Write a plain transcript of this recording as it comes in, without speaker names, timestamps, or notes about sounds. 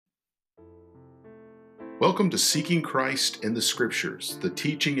Welcome to Seeking Christ in the Scriptures, the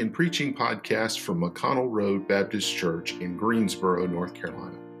teaching and preaching podcast from McConnell Road Baptist Church in Greensboro, North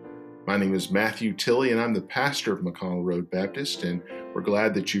Carolina. My name is Matthew Tilley, and I'm the pastor of McConnell Road Baptist, and we're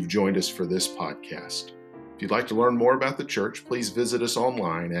glad that you've joined us for this podcast. If you'd like to learn more about the church, please visit us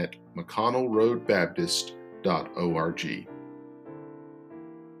online at mcconnellroadbaptist.org.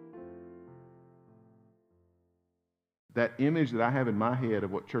 That image that I have in my head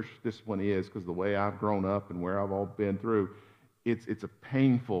of what church discipline is, because the way I've grown up and where I've all been through, it's a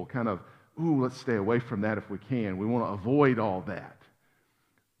painful kind of, let's stay away from that if we can. We want to avoid all that.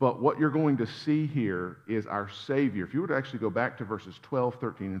 But what you're going to see here is our Savior. If you were to actually go back to verses 12,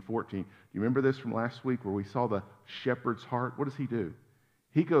 13, and 14, do you remember this from last week where we saw the shepherd's heart? What does he do?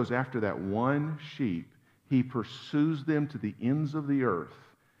 He goes after that one sheep. He pursues them to the ends of the earth.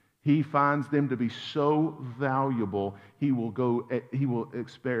 He finds them to be so valuable, he will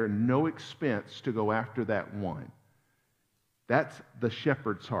spare no expense to go after that one. That's the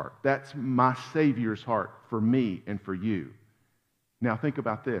shepherd's heart. That's my Savior's heart for me and for you. Now think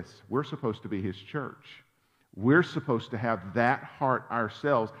about this. We're supposed to be his church. We're supposed to have that heart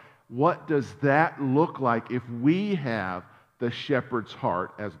ourselves. What does that look like if we have the shepherd's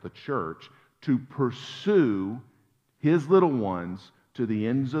heart as the church to pursue his little ones to the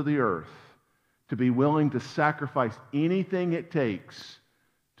ends of the earth, to be willing to sacrifice anything it takes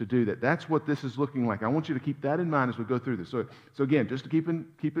to do that? That's what this is looking like. I want you to keep that in mind as we go through this. So again, just to keep it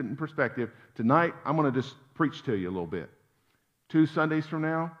in perspective, tonight I'm going to just preach to you a little bit. 2 Sundays from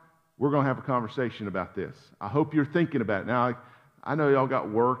now, we're going to have a conversation about this. I hope you're thinking about it. Now, I know y'all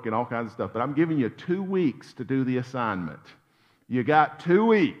got work and all kinds of stuff, but I'm giving you 2 weeks to do the assignment. You got 2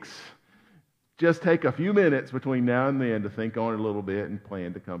 weeks. Just take a few minutes between now and then to think on it a little bit and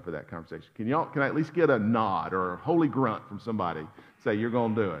plan to come for that conversation. Can I at least get a nod or a holy grunt from somebody? Say, you're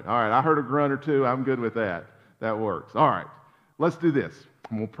going to do it. All right, I heard a grunt or two. I'm good with that. That works. All right, let's do this.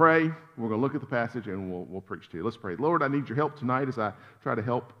 We'll pray. We're going to look at the passage and we'll preach to you. Let's pray. Lord, I need your help tonight as I try to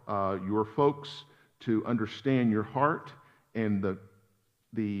help your folks to understand your heart and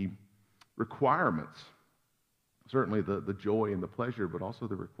the requirements. Certainly the joy and the pleasure, but also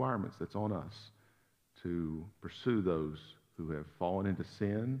the requirements that's on us to pursue those who have fallen into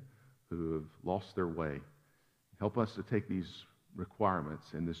sin, who have lost their way. Help us to take these requirements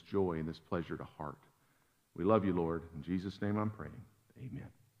and this joy and this pleasure to heart. We love you, Lord. In Jesus' name I'm praying. Amen.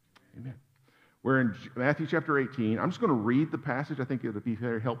 Amen. We're in Matthew chapter 18. I'm just going to read the passage. I think it would be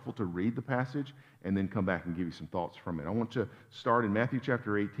very helpful to read the passage and then come back and give you some thoughts from it. I want to start in Matthew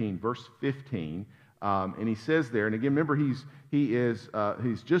chapter 18, verse 15. And he says there, and again, remember he's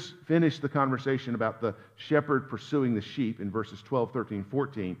just finished the conversation about the shepherd pursuing the sheep in verses 12, 13,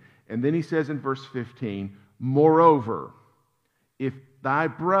 14. And then he says in verse 15, moreover, if thy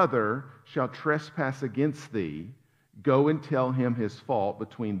brother shall trespass against thee, go and tell him his fault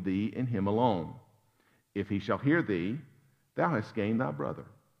between thee and him alone. If he shall hear thee, thou hast gained thy brother.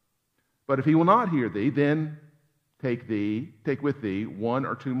 But if he will not hear thee, then take with thee 1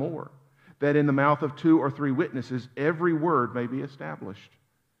 or 2 more, that in the mouth of 2 or 3 witnesses every word may be established.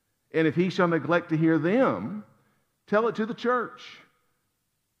 And if he shall neglect to hear them, tell it to the church.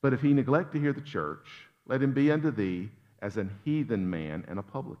 But if he neglect to hear the church, let him be unto thee as an heathen man and a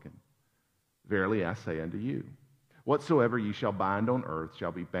publican. Verily I say unto you, whatsoever ye shall bind on earth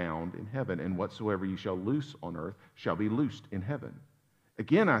shall be bound in heaven, and whatsoever ye shall loose on earth shall be loosed in heaven.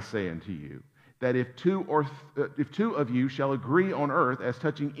 Again I say unto you, that if two of you shall agree on earth as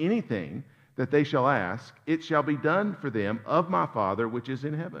touching anything that they shall ask, it shall be done for them of my Father which is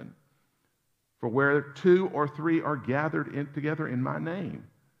in heaven. For where 2 or 3 are gathered together in my name,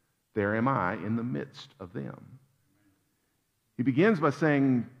 there am I in the midst of them. He begins by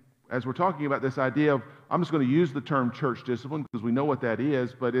saying, as we're talking about this idea of, I'm just going to use the term church discipline because we know what that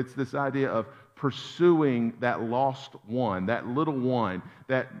is, but it's this idea of pursuing that lost one, that little one,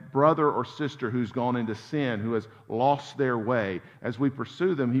 that brother or sister who's gone into sin, who has lost their way. As we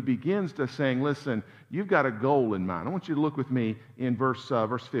pursue them, he begins to saying, listen, you've got a goal in mind. I want you to look with me in verse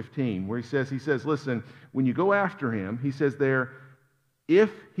 15, where he says, listen, when you go after him, he says there, if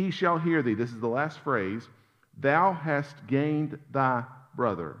he shall hear thee, this is the last phrase, thou hast gained thy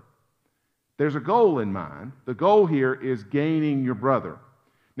brother. There's a goal in mind. The goal here is gaining your brother.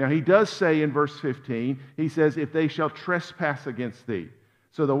 Now, he does say in verse 15, he says, if they shall trespass against thee.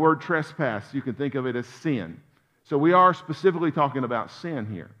 So the word trespass, you can think of it as sin. So we are specifically talking about sin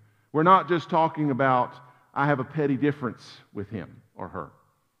here. We're not just talking about, I have a petty difference with him or her.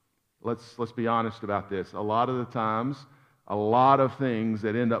 Let's be honest about this. A lot of the times, a lot of things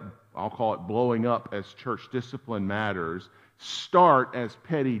that end up, I'll call it blowing up as church discipline matters, start as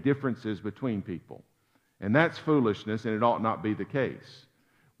petty differences between people. And that's foolishness, and it ought not be the case.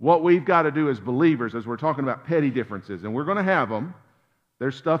 What we've got to do as believers, as we're talking about petty differences, and we're going to have them.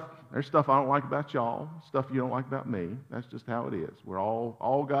 There's stuff I don't like about y'all, stuff you don't like about me. That's just how it is. We're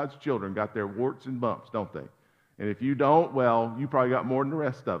all God's children got their warts and bumps, don't they? And if you don't, well, you probably got more than the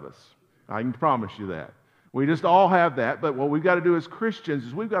rest of us. I can promise you that. We just all have that, but what we've got to do as Christians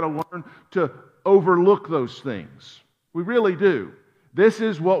is we've got to learn to overlook those things. We really do. This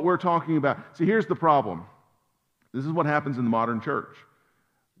is what we're talking about. See, here's the problem. This is what happens in the modern church.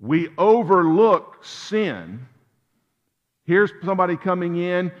 We overlook sin. Here's somebody coming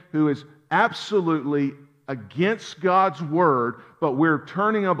in who is absolutely against God's word, but we're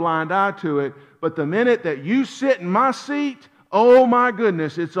turning a blind eye to it. But the minute that you sit in my seat, oh my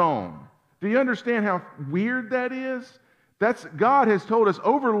goodness, it's on. Do you understand how weird that is? God has told us,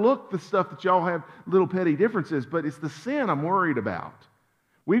 overlook the stuff that y'all have little petty differences, but it's the sin I'm worried about.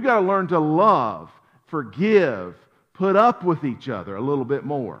 We've got to learn to love, forgive, put up with each other a little bit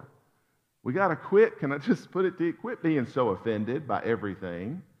more. We got to quit, can I just put it to you, quit being so offended by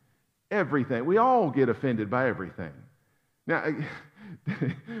everything. Everything. We all get offended by everything. Now,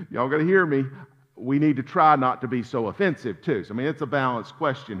 y'all got to hear me. We need to try not to be so offensive too. So, I mean, it's a balanced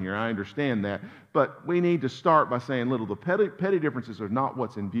question here. I understand that. But we need to start by saying, the petty differences are not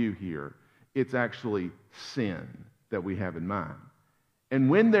what's in view here. It's actually sin that we have in mind. And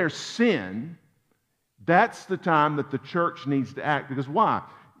when there's sin, that's the time that the church needs to act. Because why?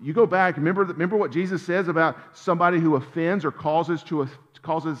 You go back, remember what Jesus says about somebody who offends or causes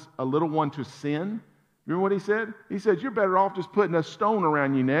a little one to sin? Remember what he said? He said, you're better off just putting a stone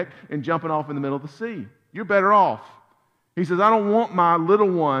around your neck and jumping off in the middle of the sea. You're better off. He says, I don't want my little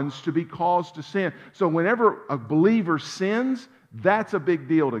ones to be caused to sin. So whenever a believer sins, that's a big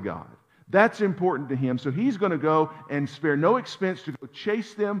deal to God. That's important to him. So he's going to go and spare no expense to go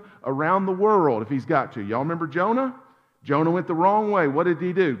chase them around the world if he's got to. Y'all remember Jonah? Jonah went the wrong way. What did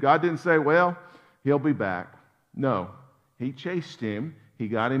he do? God didn't say, well, he'll be back. No. He chased him. He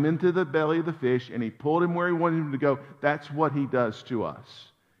got him into the belly of the fish, and he pulled him where he wanted him to go. That's what he does to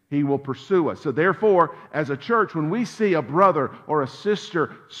us. He will pursue us. So therefore, as a church, when we see a brother or a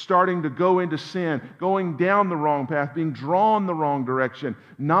sister starting to go into sin, going down the wrong path, being drawn the wrong direction,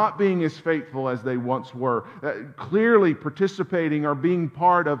 not being as faithful as they once were, clearly participating or being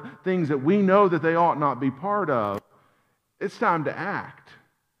part of things that we know that they ought not be part of, it's time to act.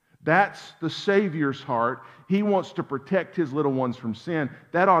 That's the Savior's heart. He wants to protect His little ones from sin.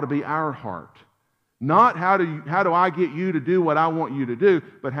 That ought to be our heart. Not how do I get you to do what I want you to do,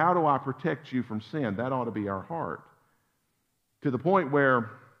 but how do I protect you from sin? That ought to be our heart. To the point where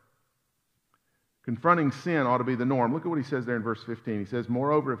confronting sin ought to be the norm. Look at what he says there in verse 15. He says,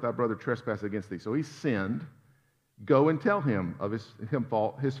 moreover, if thy brother trespass against thee. So he sinned. Go and tell him of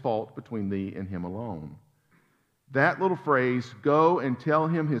his fault between thee and him alone. That little phrase, go and tell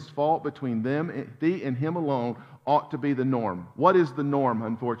him his fault between thee and him alone, ought to be the norm. What is the norm,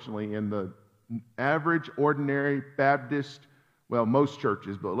 unfortunately, in the average, ordinary Baptist, well, most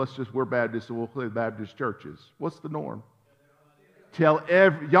churches, but we're Baptists, so we'll say Baptist churches. What's the norm?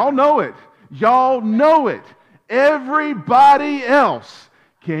 Y'all know it. Y'all know it. Everybody else.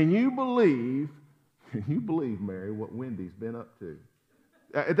 Can you believe, Mary, what Wendy's been up to?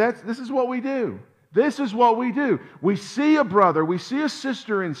 This is what we do. This is what we do. We see a brother, we see a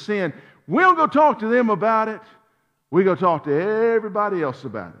sister in sin. We don't go talk to them about it. We go talk to everybody else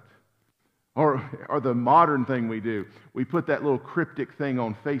about it. Or the modern thing we do, we put that little cryptic thing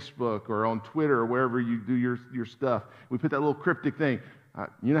on Facebook or on Twitter or wherever you do your stuff. We put that little cryptic thing.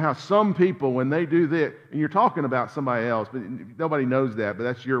 You know how some people, when they do that, and you're talking about somebody else, but nobody knows that, but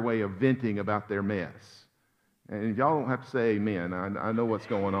that's your way of venting about their mess. And y'all don't have to say amen. I know what's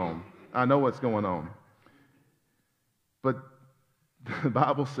going on. I know what's going on. But the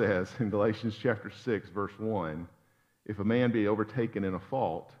Bible says in Galatians chapter 6, verse 1, if a man be overtaken in a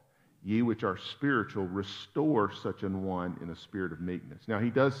fault, ye which are spiritual, restore such an one in a spirit of meekness. Now, he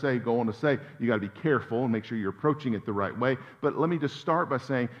does go on to say, you got to be careful and make sure you're approaching it the right way. But let me just start by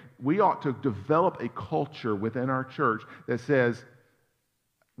saying, we ought to develop a culture within our church that says,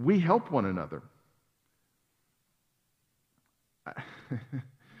 we help one another.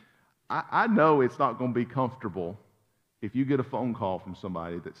 I know it's not going to be comfortable if you get a phone call from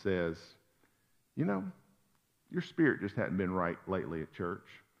somebody that says, you know, your spirit just hadn't been right lately at church.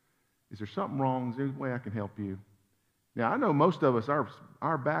 Is there something wrong? Is there any way I can help you? Now, I know most of us,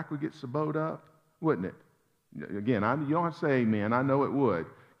 our back would get so bowed up, wouldn't it? Again, you don't have to say amen. I know it would.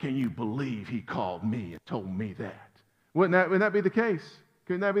 Can you believe he called me and told me that? Wouldn't that be the case?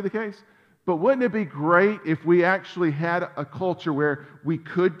 Couldn't that be the case? But wouldn't it be great if we actually had a culture where we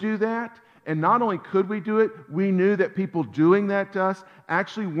could do that And not only could we do it, we knew that people doing that to us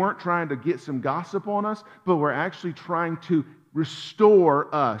actually weren't trying to get some gossip on us, but were actually trying to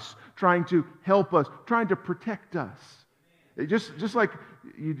restore us, trying to help us, trying to protect us. Just like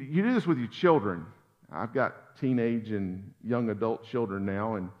you do this with your children. I've got teenage and young adult children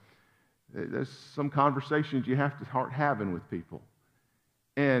now, and there's some conversations you have to start having with people.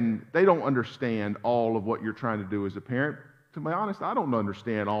 And they don't understand all of what you're trying to do as a parent. To be honest, I don't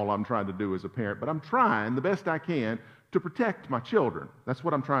understand all I'm trying to do as a parent, but I'm trying the best I can to protect my children. That's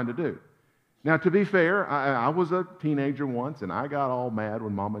what I'm trying to do. Now, to be fair, I was a teenager once, and I got all mad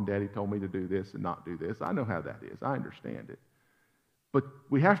when Mom and Daddy told me to do this and not do this. I know how that is. I understand it. But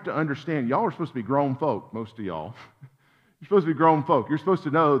we have to understand, y'all are supposed to be grown folk, most of y'all. You're supposed to be grown folk. You're supposed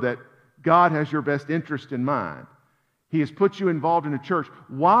to know that God has your best interest in mind. He has put you involved in a church.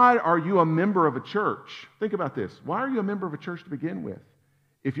 Why are you a member of a church? Think about this. Why are you a member of a church to begin with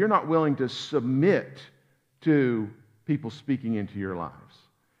if you're not willing to submit to people speaking into your lives?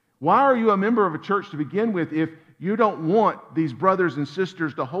 Why are you a member of a church to begin with if you don't want these brothers and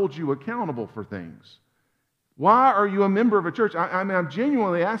sisters to hold you accountable for things? Why are you a member of a church? I'm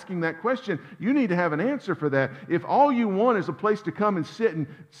genuinely asking that question. You need to have an answer for that. If all you want is a place to come and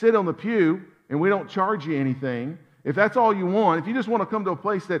sit on the pew, and we don't charge you anything, if that's all you want, if you just want to come to a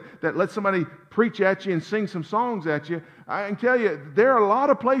place that lets somebody preach at you and sing some songs at you, I can tell you, there are a lot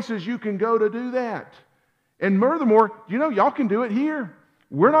of places you can go to do that. And furthermore, y'all can do it here.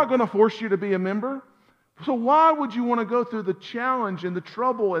 We're not going to force you to be a member. So why would you want to go through the challenge and the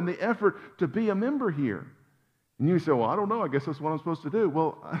trouble and the effort to be a member here? And you say, well, I don't know. I guess that's what I'm supposed to do.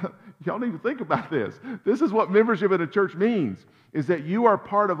 Well, y'all need to think about this. This is what membership in a church means, is that you are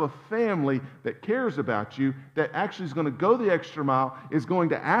part of a family that cares about you, that actually is going to go the extra mile, is going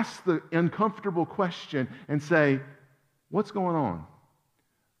to ask the uncomfortable question and say, what's going on?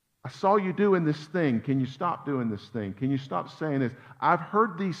 I saw you doing this thing. Can you stop doing this thing? Can you stop saying this? I've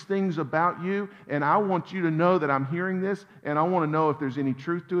heard these things about you, and I want you to know that I'm hearing this, and I want to know if there's any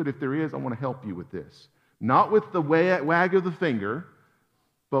truth to it. If there is, I want to help you with this. Not with the wag of the finger,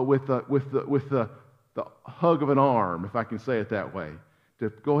 but with the hug of an arm, if I can say it that way. To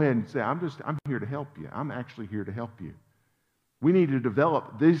go ahead and say, I'm here to help you. I'm actually here to help you. We need to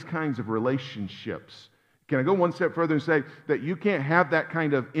develop these kinds of relationships. Can I go one step further and say that you can't have that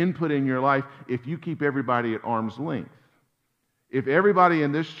kind of input in your life if you keep everybody at arm's length? If everybody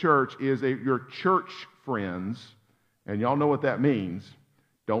in this church is your church friends, and y'all know what that means,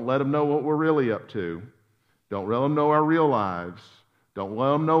 don't let them know what we're really up to. Don't let them know our real lives. Don't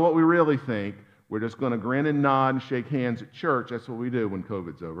let them know what we really think. We're just going to grin and nod and shake hands at church. That's what we do when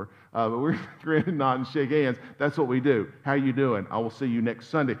COVID's over. But we're going to grin and nod and shake hands. That's what we do. How you doing? I will see you next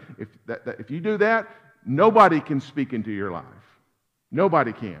Sunday. If you do that, nobody can speak into your life.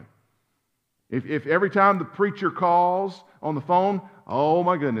 Nobody can. If every time the preacher calls on the phone, oh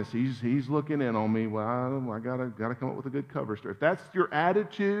my goodness, he's looking in on me. Well, I gotta come up with a good cover story. If that's your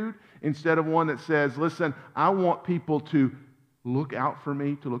attitude, instead of one that says, listen, I want people to look out for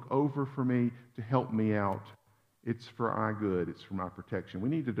me, to look over for me, to help me out. It's for our good. It's for my protection. We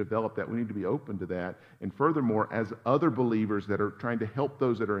need to develop that. We need to be open to that. And furthermore, as other believers that are trying to help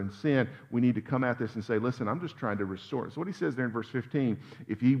those that are in sin, we need to come at this and say, listen, I'm just trying to restore. So what he says there in verse 15,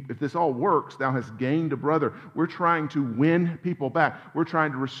 if this all works, thou hast gained a brother. We're trying to win people back. We're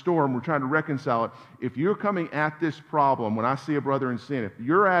trying to restore them. We're trying to reconcile it. If you're coming at this problem, when I see a brother in sin, if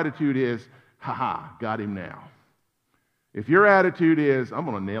your attitude is, got him now. If your attitude is, I'm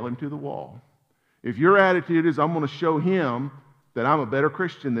going to nail him to the wall. If your attitude is, I'm going to show him that I'm a better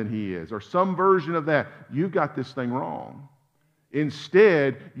Christian than he is, or some version of that, you've got this thing wrong.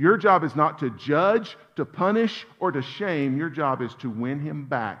 Instead, your job is not to judge, to punish, or to shame. Your job is to win him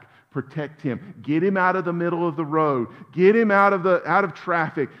back, protect him, get him out of the middle of the road, get him out of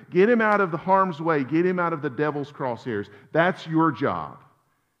traffic, get him out of the harm's way, get him out of the devil's crosshairs. That's your job.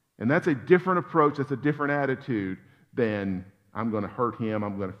 And that's a different approach, that's a different attitude than I'm going to hurt him,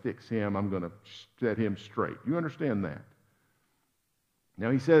 I'm going to fix him, I'm going to set him straight. You understand that?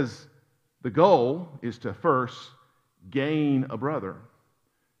 Now he says the goal is to first gain a brother.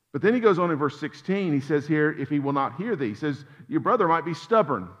 But then he goes on in verse 16, he says here, if he will not hear thee, he says, your brother might be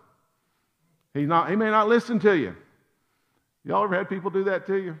stubborn. He may not listen to you. Y'all ever had people do that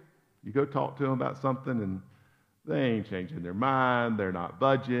to you? You go talk to them about something and they ain't changing their mind, they're not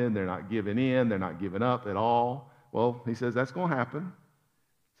budging, they're not giving in, they're not giving up at all. Well, he says that's going to happen.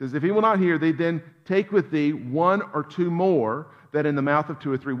 He says, if he will not hear thee, then take with thee one or two more, that in the mouth of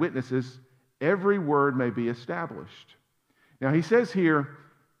two or three witnesses every word may be established. Now he says here,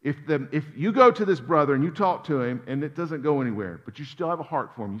 If you go to this brother and you talk to him and it doesn't go anywhere, but you still have a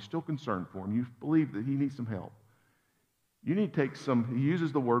heart for him, you're still concerned for him, you believe that he needs some help, you need to take some, he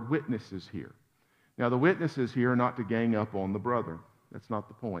uses the word witnesses here. Now, the witnesses here are not to gang up on the brother. That's not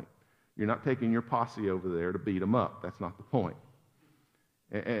the point. You're not taking your posse over there to beat him up. That's not the point.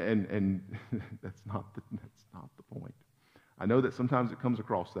 And that's not the point. I know that sometimes it comes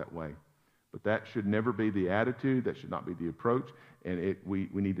across that way, but that should never be the attitude. That should not be the approach. And we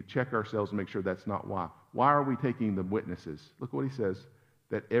need to check ourselves and make sure that's not why. Why are we taking the witnesses? Look what he says,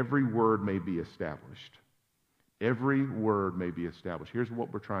 that every word may be established. Every word may be established. Here's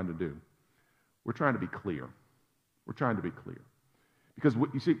what we're trying to do. We're trying to be clear. We're trying to be clear. Because,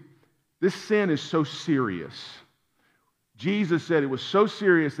 you see, this sin is so serious. Jesus said it was so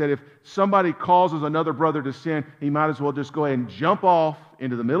serious that if somebody causes another brother to sin, he might as well just go ahead and jump off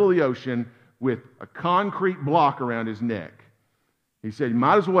into the middle of the ocean with a concrete block around his neck. He said, you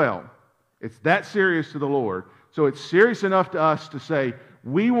might as well. It's that serious to the Lord. So it's serious enough to us to say,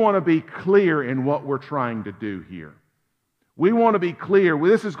 we want to be clear in what we're trying to do here. We want to be clear.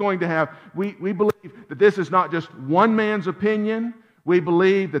 This is going to have, we believe that this is not just one man's opinion. We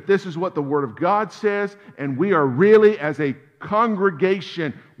believe that this is what the Word of God says, and we are really, as a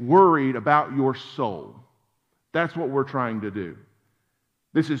congregation, worried about your soul. That's what we're trying to do.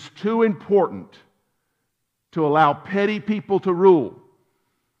 This is too important to allow petty people to rule.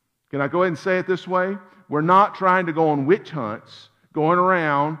 Can I go ahead and say it this way? We're not trying to go on witch hunts, going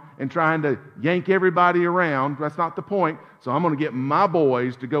around and trying to yank everybody around. That's not the point. So I'm going to get my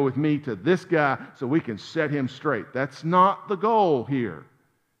boys to go with me to this guy so we can set him straight. That's not the goal here.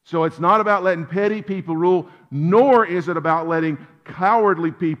 So it's not about letting petty people rule, nor is it about letting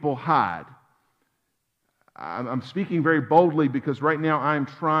cowardly people hide. I'm speaking very boldly because right now I'm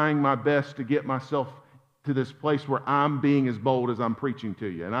trying my best to get myself to this place where I'm being as bold as I'm preaching to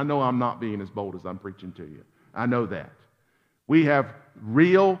you. And I know I'm not being as bold as I'm preaching to you. I know that. We have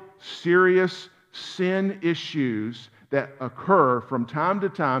real, serious sin issues that occur from time to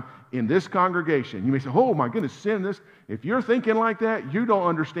time in this congregation. You may say, oh my goodness, sin this. If you're thinking like that, you don't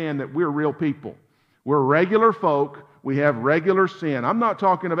understand that we're real people. We're regular folk. We have regular sin. I'm not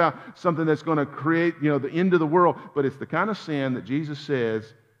talking about something that's going to create, the end of the world, but it's the kind of sin that Jesus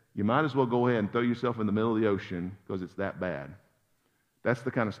says, you might as well go ahead and throw yourself in the middle of the ocean because it's that bad. That's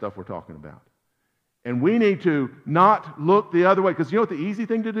the kind of stuff we're talking about. And we need to not look the other way, because you know what the easy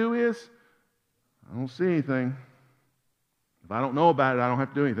thing to do is? I don't see anything. If I don't know about it, I don't have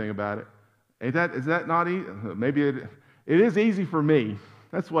to do anything about it. Is that not easy? Maybe it is easy for me.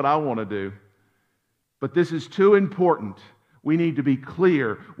 That's what I want to do. But this is too important. We need to be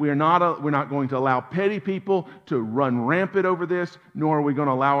clear. We're not going to allow petty people to run rampant over this, nor are we going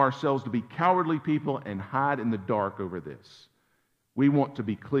to allow ourselves to be cowardly people and hide in the dark over this. We want to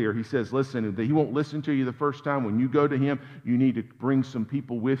be clear. He says, listen, he won't listen to you the first time. When you go to him, you need to bring some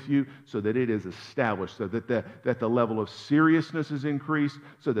people with you so that it is established, so that the level of seriousness is increased,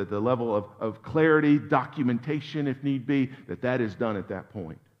 so that the level of clarity, documentation, if need be, that is done at that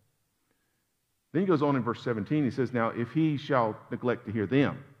point. Then he goes on in verse 17. He says, now, if he shall neglect to hear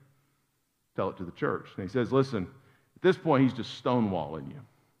them, tell it to the church. And he says, listen, at this point, he's just stonewalling you.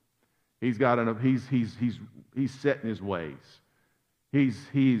 He's set in his ways.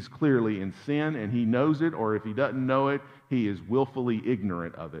 He's clearly in sin, and he knows it, or if he doesn't know it, he is willfully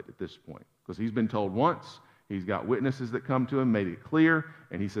ignorant of it at this point. Because he's been told once, he's got witnesses that come to him, made it clear,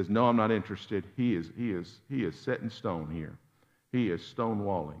 and he says, no, I'm not interested. He is set in stone here. He is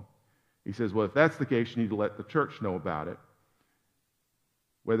stonewalling. He says, well, if that's the case, you need to let the church know about it.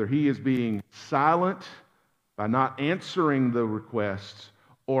 Whether he is being silent by not answering the requests,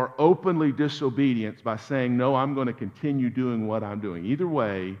 or openly disobedience by saying, no, I'm going to continue doing what I'm doing. Either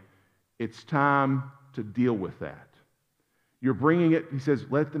way, it's time to deal with that. You're bringing it, he says,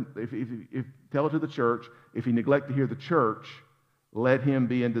 let them, if tell it to the church. If he neglect to hear the church, let him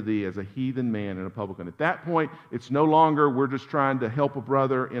be unto thee as a heathen man and a publican. At that point, it's no longer we're just trying to help a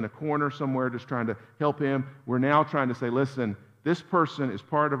brother in a corner somewhere, just trying to help him. We're now trying to say, listen, this person is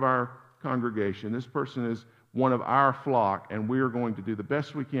part of our congregation. This person is one of our flock, and we are going to do the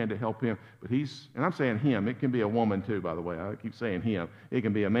best we can to help him. But and I'm saying him, it can be a woman too, by the way. I keep saying him. It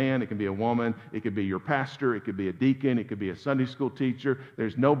can be a man, it can be a woman, it could be your pastor, it could be a deacon, it could be a Sunday school teacher.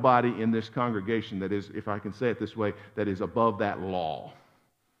 There's nobody in this congregation that is, if I can say it this way, that is above that law.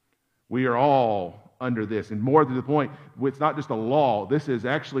 We are all under this. And more to the point, it's not just a law. This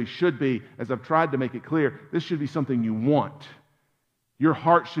should be, as I've tried to make it clear, this should be something you want. Your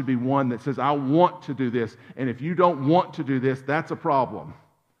heart should be one that says, I want to do this. And if you don't want to do this, that's a problem.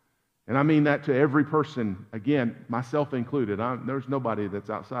 And I mean that to every person, again, myself included. There's nobody that's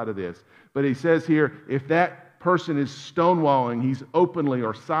outside of this. But he says here, if that person is stonewalling, he's openly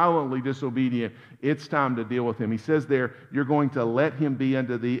or silently disobedient, it's time to deal with him. He says there, you're going to let him be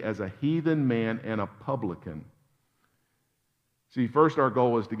unto thee as a heathen man and a publican. See, first our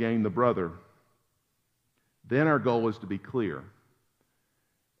goal is to gain the brother. Then our goal is to be clear.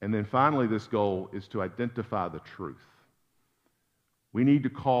 And then finally this goal is to identify the truth. We need to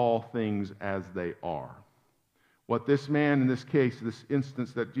call things as they are. What this man in this case, this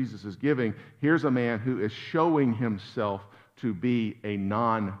instance that Jesus is giving, here's a man who is showing himself to be a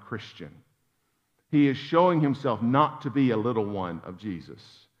non-Christian. He is showing himself not to be a little one of Jesus.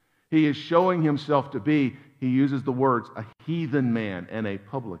 He is showing himself to be, he uses the words, a heathen man and a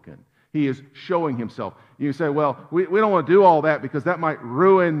publican. He is showing himself. You say, well, we don't want to do all that because that might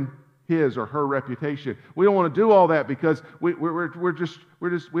ruin his or her reputation. We don't want to do all that because we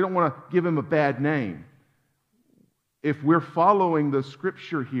don't want to give him a bad name. If we're following the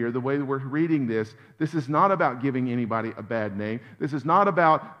scripture here, the way that we're reading this is not about giving anybody a bad name. This is not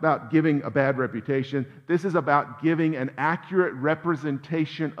about giving a bad reputation. This is about giving an accurate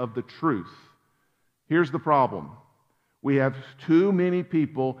representation of the truth. Here's the problem. We have too many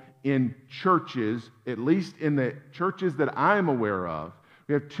people in churches, at least in the churches that I'm aware of,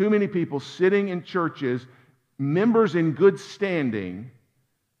 we have too many people sitting in churches, members in good standing,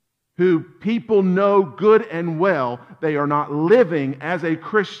 who people know good and well they are not living as a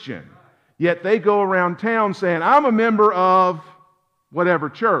Christian. Yet they go around town saying, I'm a member of whatever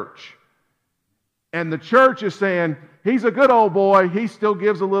church. And the church is saying, he's a good old boy, he still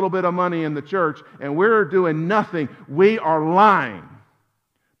gives a little bit of money in the church, and we're doing nothing. We are lying.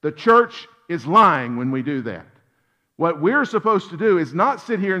 The church is lying when we do that. What we're supposed to do is not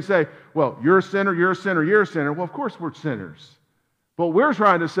sit here and say, well, you're a sinner, you're a sinner, you're a sinner. Well, of course we're sinners. But what we're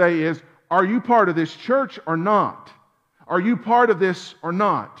trying to say is, are you part of this church or not? Are you part of this or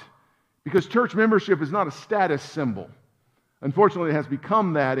not? Because church membership is not a status symbol. Unfortunately, it has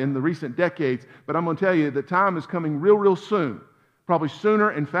become that in the recent decades, but I'm going to tell you the time is coming real soon, probably sooner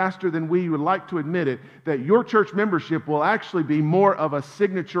and faster than we would like to admit it, that your church membership will actually be more of a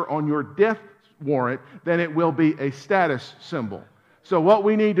signature on your death warrant than it will be a status symbol. So what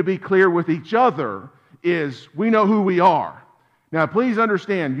we need to be clear with each other is we know who we are. Now, please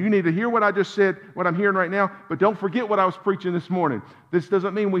understand, you need to hear what I just said, what I'm hearing right now, but don't forget what I was preaching this morning. This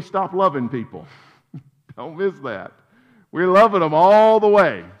doesn't mean we stop loving people. Don't miss that. We're loving them all the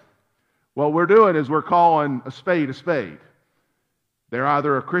way. What we're doing is we're calling a spade a spade. They're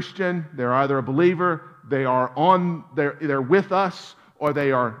either a Christian, they're either a believer, they're with us, or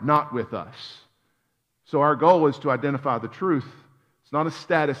they are not with us. So our goal is to identify the truth. It's not a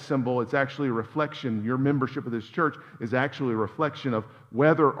status symbol, it's actually a reflection. Your membership of this church is actually a reflection of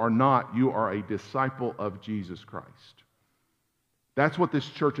whether or not you are a disciple of Jesus Christ. That's what this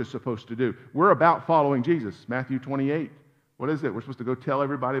church is supposed to do. We're about following Jesus. Matthew 28. What is it? We're supposed to go tell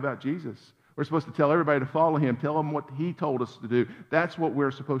everybody about Jesus. We're supposed to tell everybody to follow him, tell them what he told us to do. That's what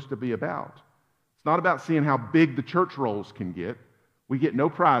we're supposed to be about. It's not about seeing how big the church rolls can get. We get no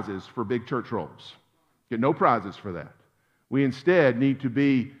prizes for big church rolls. Get no prizes for that. We instead need to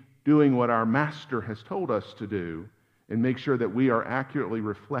be doing what our master has told us to do and make sure that we are accurately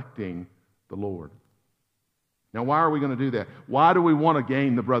reflecting the Lord. Now, why are we going to do that? Why do we want to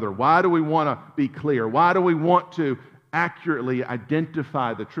gain the brother? Why do we want to be clear? Why do we want to accurately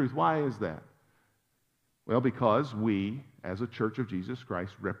identify the truth? Why is that? Well, because we, as a church of Jesus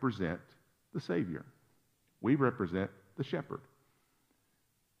Christ, represent the Savior. We represent the shepherd.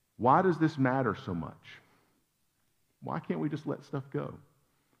 Why does this matter so much? Why can't we just let stuff go?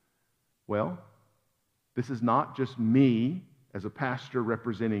 Well, this is not just me as a pastor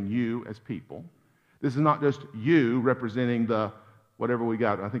representing you as people. This is not just you representing the whatever we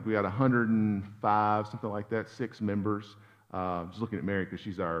got. I think we got 105, something like that, 6 members. Just looking at Mary because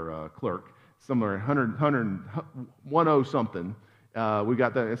she's our clerk. Somewhere 110 something. We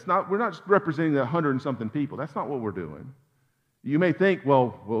got that. We're not just representing the 100 and something people. That's not what we're doing. You may think,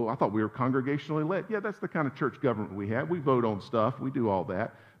 well, I thought we were congregationally led. Yeah, that's the kind of church government we have. We vote on stuff. We do all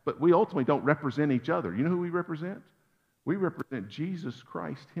that. But we ultimately don't represent each other. You know who we represent? We represent Jesus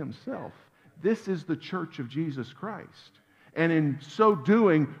Christ himself. This is the church of Jesus Christ. And in so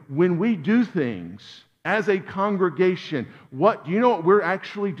doing, when we do things as a congregation, do you know what we're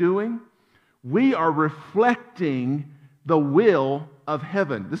actually doing? We are reflecting the will of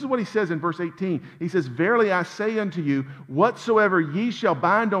heaven. This is what he says in verse 18. He says, verily I say unto you, whatsoever ye shall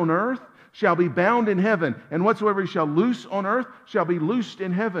bind on earth shall be bound in heaven, and whatsoever ye shall loose on earth shall be loosed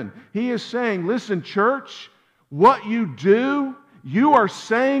in heaven. He is saying, listen, church, what you do You are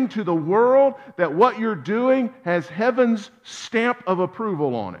saying to the world that what you're doing has heaven's stamp of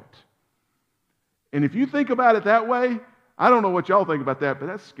approval on it. And if you think about it that way, I don't know what y'all think about that, but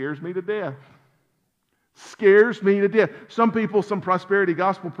that scares me to death. Scares me to death. Some people, some prosperity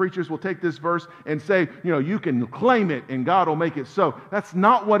gospel preachers will take this verse and say, you can claim it and God will make it so. That's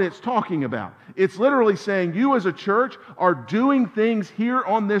not what it's talking about. It's literally saying you as a church are doing things here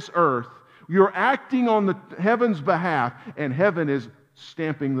on this earth. You're acting on the heaven's behalf, and heaven is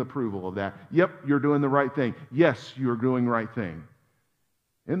stamping the approval of that. Yep, you're doing the right thing. Yes, you're doing the right thing.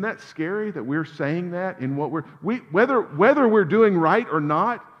 Isn't that scary that we're saying that in what whether we're doing right or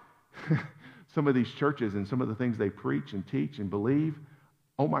not? Some of these churches and some of the things they preach and teach and believe,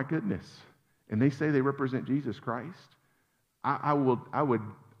 oh my goodness. And they say they represent Jesus Christ. I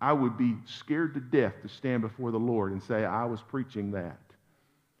would be scared to death to stand before the Lord and say I was preaching that.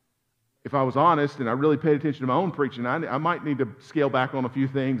 If I was honest and I really paid attention to my own preaching, I might need to scale back on a few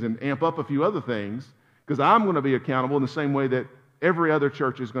things and amp up a few other things, because I'm going to be accountable in the same way that every other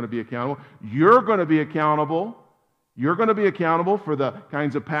church is going to be accountable. You're going to be accountable. You're going to be accountable for the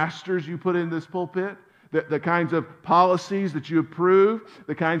kinds of pastors you put in this pulpit, the kinds of policies that you approve,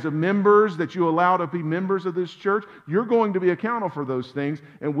 the kinds of members that you allow to be members of this church. You're going to be accountable for those things,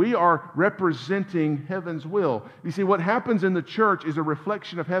 and we are representing heaven's will. You see, what happens in the church is a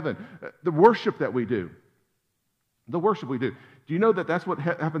reflection of heaven. The worship that we do. The worship we do. Do you know that that's what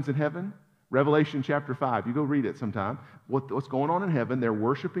happens in heaven? Revelation chapter 5. You go read it sometime. What's going on in heaven? They're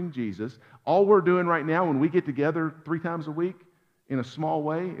worshiping Jesus. All we're doing right now when we get together 3 times a week in a small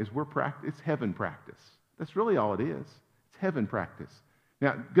way is it's heaven practice. That's really all it is. It's heaven practice.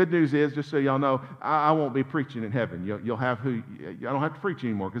 Now, good news is, just so y'all know, I won't be preaching in heaven. You'll have I don't have to preach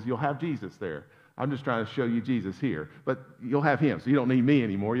anymore because you'll have Jesus there. I'm just trying to show you Jesus here. But you'll have him, so you don't need me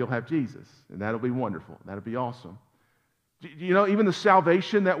anymore. You'll have Jesus, and that'll be wonderful. That'll be awesome. You know, even the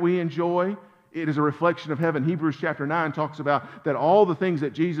salvation that we enjoy, it is a reflection of heaven. Hebrews chapter 9 talks about that all the things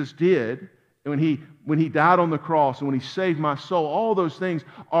that Jesus did when he died on the cross and when he saved my soul, all those things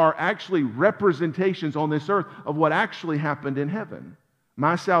are actually representations on this earth of what actually happened in heaven.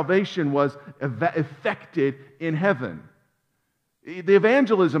 My salvation was effected in heaven. The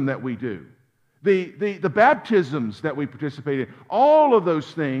evangelism that we do, the baptisms that we participate in, all of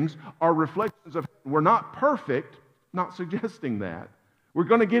those things are reflections of heaven. We're not perfect, not suggesting that. We're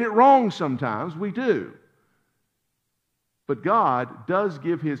going to get it wrong sometimes. We do. But God does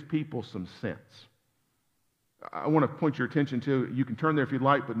give his people some sense. I want to point your attention to, you can turn there if you'd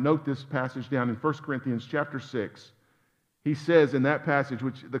like, but note this passage down in 1 Corinthians chapter 6. He says in that passage,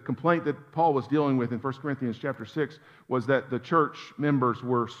 which the complaint that Paul was dealing with in 1 Corinthians chapter 6 was that the church members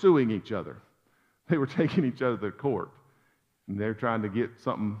were suing each other. They were taking each other to court. And they're trying to get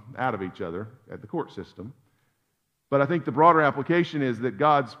something out of each other at the court system. But I think the broader application is that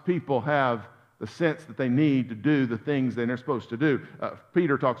God's people have the sense that they need to do the things that they're supposed to do.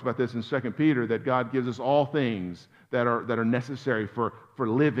 Peter talks about this in 2 Peter, that God gives us all things that are necessary for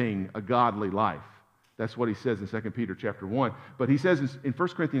living a godly life. That's what he says in 2 Peter chapter 1. But he says in 1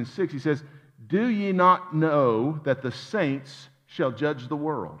 Corinthians 6, he says, "Do ye not know that the saints shall judge the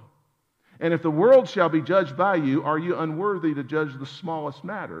world? And if the world shall be judged by you, are you unworthy to judge the smallest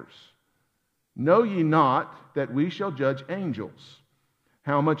matters? Know ye not that we shall judge angels?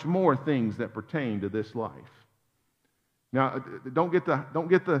 How much more things that pertain to this life?" Now, don't get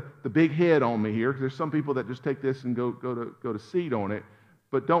the big head on me here, because there's some people that just take this and go to seed on it.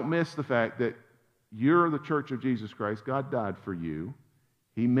 But don't miss the fact that you're the church of Jesus Christ. God died for you.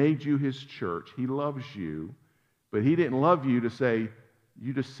 He made you his church. He loves you. But he didn't love you to say,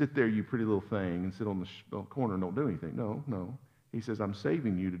 you just sit there, you pretty little thing, and sit on the corner and don't do anything. No. He says, I'm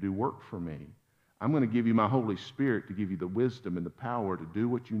saving you to do work for me. I'm going to give you my Holy Spirit to give you the wisdom and the power to do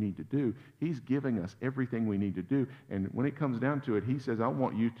what you need to do. He's giving us everything we need to do. And when it comes down to it, he says, I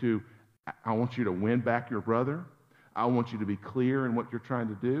want you to win back your brother. I want you to be clear in what you're trying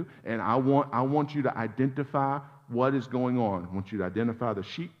to do. And I want you to identify what is going on. I want you to identify the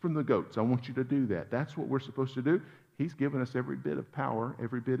sheep from the goats. I want you to do that. That's what we're supposed to do. He's given us every bit of power,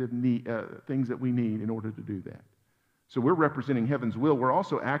 every bit of things that we need in order to do that. So we're representing heaven's will. We're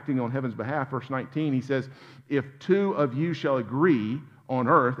also acting on heaven's behalf. Verse 19, he says, "If 2 of you shall agree on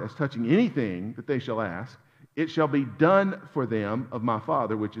earth as touching anything that they shall ask, it shall be done for them of my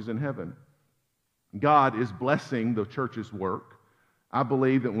Father which is in heaven." God is blessing the church's work. I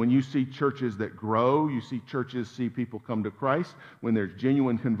believe that when you see churches that grow, you see churches see people come to Christ, when there's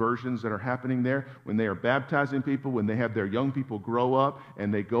genuine conversions that are happening there, when they are baptizing people, when they have their young people grow up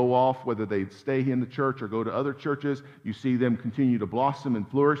and they go off, whether they stay in the church or go to other churches, you see them continue to blossom and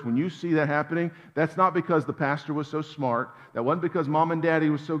flourish. When you see that happening, that's not because the pastor was so smart. That wasn't because mom and daddy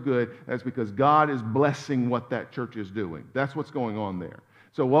was so good. That's because God is blessing what that church is doing. That's what's going on there.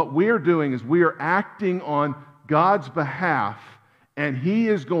 So what we're doing is we are acting on God's behalf, and He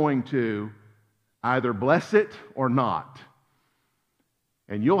is going to either bless it or not.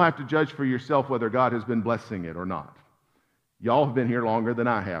 And you'll have to judge for yourself whether God has been blessing it or not. Y'all have been here longer than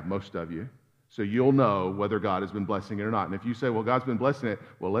I have, most of you. So you'll know whether God has been blessing it or not. And if you say, well, God's been blessing it,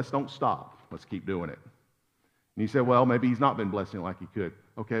 well, let's don't stop. Let's keep doing it. And you say, well, maybe He's not been blessing it like He could.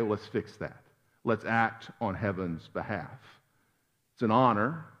 Okay, well, let's fix that. Let's act on heaven's behalf. It's an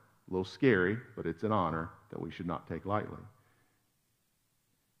honor, a little scary, but it's an honor that we should not take lightly.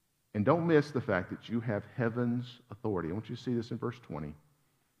 And don't miss the fact that you have heaven's authority. I want you to see this in verse 20.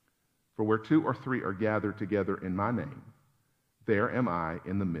 For where 2 or 3 are gathered together in my name, there am I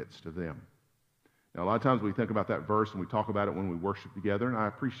in the midst of them. Now, a lot of times we think about that verse and we talk about it when we worship together, and I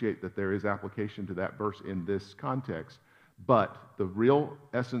appreciate that there is application to that verse in this context. But the real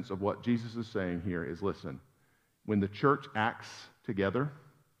essence of what Jesus is saying here is, listen, when the church acts together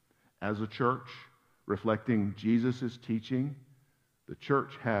as a church, reflecting Jesus' teaching, the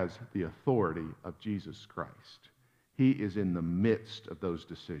church has the authority of Jesus Christ. He is in the midst of those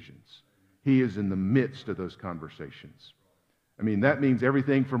decisions. He is in the midst of those conversations. I mean, that means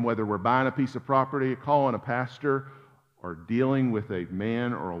everything from whether we're buying a piece of property, calling a pastor, or dealing with a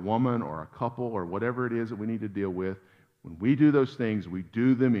man or a woman or a couple or whatever it is that we need to deal with. When we do those things, we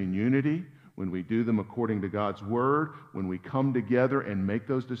do them in unity. When we do them according to God's Word, when we come together and make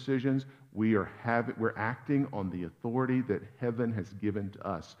those decisions, we're acting on the authority that heaven has given to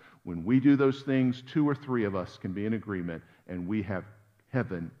us. When we do those things, 2 or 3 of us can be in agreement, and we have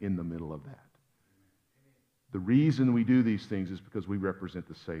heaven in the middle of that. The reason we do these things is because we represent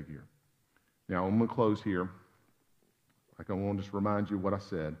the Savior. Now, I'm going to close here. I want to just remind you what I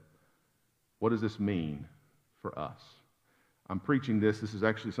said. What does this mean for us? I'm preaching this. This is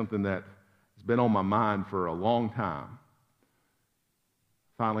actually something that has been on my mind for a long time.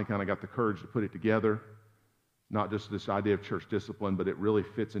 Finally kind of got the courage to put it together. Not just this idea of church discipline, but it really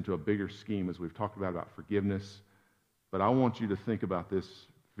fits into a bigger scheme as we've talked about forgiveness. But I want you to think about this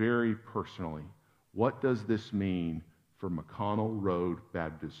very personally. What does this mean for McConnell Road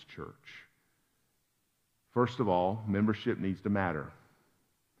Baptist Church? First of all, membership needs to matter.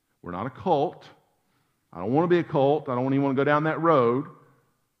 We're not a cult. I don't want to be a cult. I don't even want to go down that road.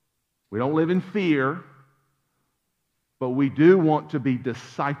 We don't live in fear, but we do want to be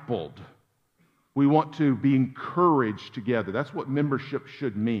discipled. We want to be encouraged together. That's what membership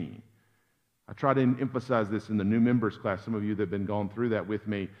should mean. I try to emphasize this in the new members class. Some of you that have been going through that with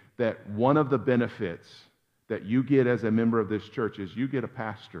me, that one of the benefits that you get as a member of this church is you get a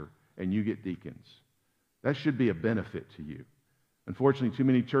pastor and you get deacons. That should be a benefit to you. Unfortunately, too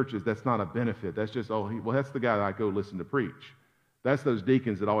many churches, that's not a benefit. That's just, that's the guy that I go listen to preach. That's those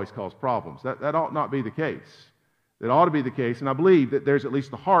deacons that always cause problems. That ought not be the case. It ought to be the case, and I believe that there's at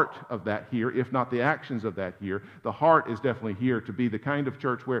least the heart of that here, if not the actions of that here. The heart is definitely here to be the kind of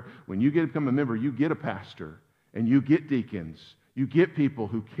church where when you become a member, you get a pastor, and you get deacons. You get people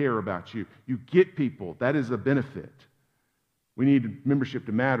who care about you. You get people. That is a benefit. We need membership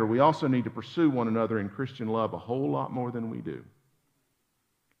to matter. We also need to pursue one another in Christian love a whole lot more than we do.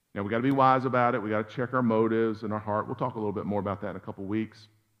 Now, we've got to be wise about it. We've got to check our motives and our heart. We'll talk a little bit more about that in a couple weeks.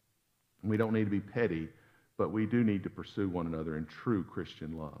 We don't need to be petty, but we do need to pursue one another in true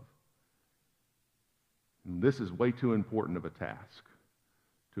Christian love. And this is way too important of a task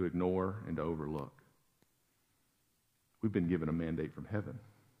to ignore and to overlook. We've been given a mandate from heaven.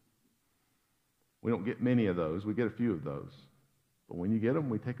 We don't get many of those. We get a few of those. But when you get them,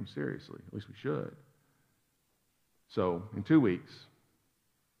 we take them seriously. At least we should. So, in 2 weeks,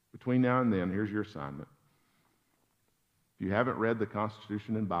 between now and then, here's your assignment. If you haven't read the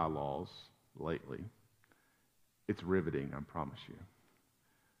Constitution and bylaws lately, it's riveting, I promise you.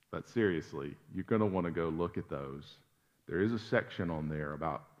 But seriously, you're going to want to go look at those. There is a section on there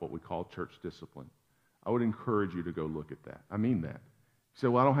about what we call church discipline. I would encourage you to go look at that. I mean that. You say,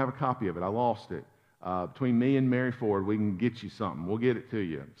 well, I don't have a copy of it. I lost it. Between me and Mary Ford, we can get you something. We'll get it to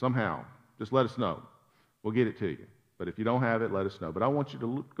you somehow. Just let us know. We'll get it to you. But if you don't have it, let us know. But I want you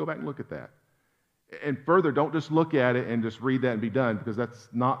to go back and look at that. And further, don't just look at it and just read that and be done, because that's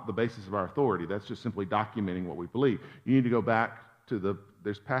not the basis of our authority. That's just simply documenting what we believe. You need to go back to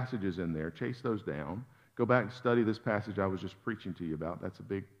there's passages in there. Chase those down. Go back and study this passage I was just preaching to you about. That's a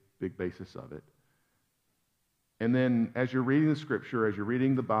big basis of it. And then as you're reading the Scripture, as you're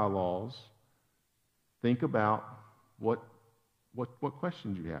reading the bylaws, think about what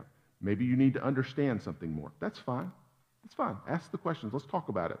questions you have. Maybe you need to understand something more. That's fine. That's fine. Ask the questions. Let's talk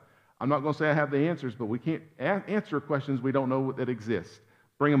about it. I'm not going to say I have the answers, but we can't answer questions we don't know that exist.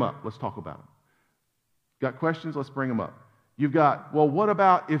 Bring them up. Let's talk about them. Got questions? Let's bring them up. You've got, well, what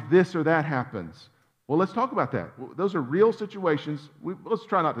about if this or that happens? Well, let's talk about that. Those are real situations. Let's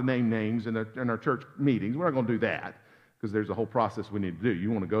try not to name names in our church meetings. We're not going to do that because there's a whole process we need to do.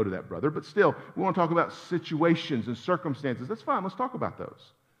 You want to go to that, brother. But still, we want to talk about situations and circumstances. That's fine. Let's talk about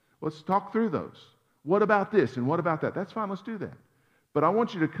those. Let's talk through those. What about this and what about that? That's fine. Let's do that. But I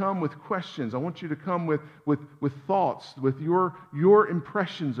want you to come with questions. I want you to come with thoughts, with your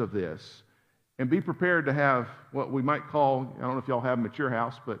impressions of this, and be prepared to have what we might call, I don't know if y'all have them at your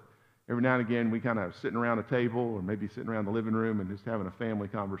house, but every now and again we kind of sitting around a table or maybe sitting around the living room and just having a family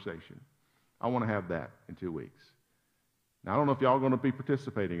conversation. I want to have that in 2 weeks. Now, I don't know if y'all are going to be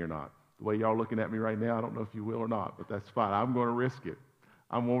participating or not. The way y'all are looking at me right now, I don't know if you will or not, but that's fine. I'm going to risk it.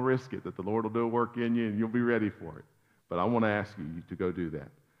 I'm going to risk it that the Lord will do a work in you and you'll be ready for it. But I want to ask you to go do that.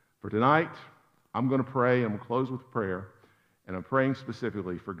 For tonight, I'm going to pray. I'm going to close with prayer. And I'm praying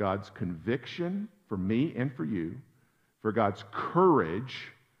specifically for God's conviction for me and for you, for God's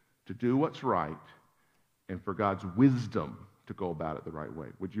courage to do what's right, and for God's wisdom to go about it the right way.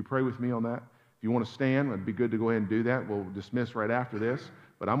 Would you pray with me on that? If you want to stand, it'd be good to go ahead and do that. We'll dismiss right after this.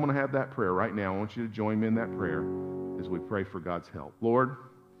 But I'm going to have that prayer right now. I want you to join me in that prayer as we pray for God's help. Lord,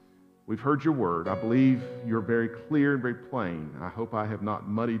 we've heard your word. I believe you're very clear and very plain. I hope I have not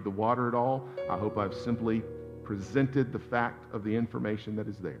muddied the water at all. I hope I've simply presented the fact of the information that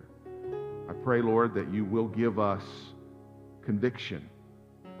is there. I pray, Lord, that you will give us conviction.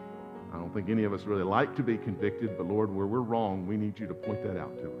 I don't think any of us really like to be convicted, but Lord, where we're wrong, we need you to point that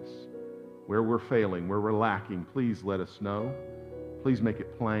out to us. Where we're failing, where we're lacking, please let us know. Please make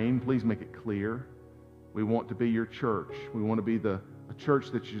it plain. Please make it clear. We want to be your church. We want to be a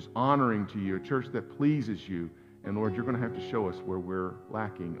church that's just honoring to you, a church that pleases you. And Lord, you're going to have to show us where we're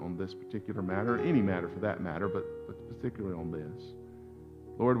lacking on this particular matter, any matter for that matter, but particularly on this.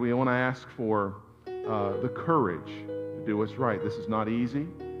 Lord, we want to ask for the courage to do what's right. This is not easy.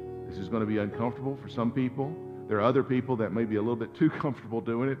 This is going to be uncomfortable for some people. There are other people that may be a little bit too comfortable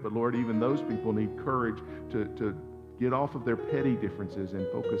doing it, but Lord, even those people need courage to get off of their petty differences and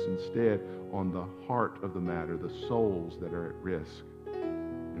focus instead on the heart of the matter, the souls that are at risk.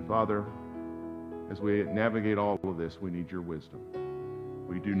 And Father, as we navigate all of this, we need your wisdom.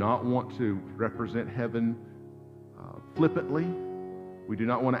 We do not want to represent heaven flippantly. We do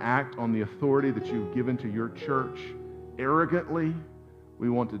not want to act on the authority that you've given to your church arrogantly. We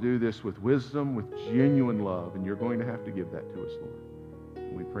want to do this with wisdom, with genuine love, and you're going to have to give that to us, Lord.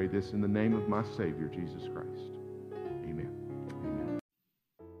 And we pray this in the name of my Savior, Jesus Christ. Amen. Amen.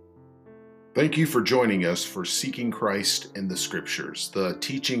 Thank you for joining us for Seeking Christ in the Scriptures, the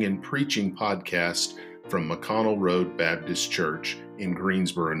teaching and preaching podcast from McConnell Road Baptist Church in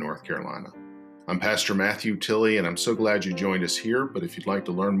Greensboro, North Carolina. I'm Pastor Matthew Tilley, and I'm so glad you joined us here. But if you'd like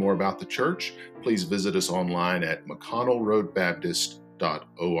to learn more about the church, please visit us online at mcconnellroadbaptist.org.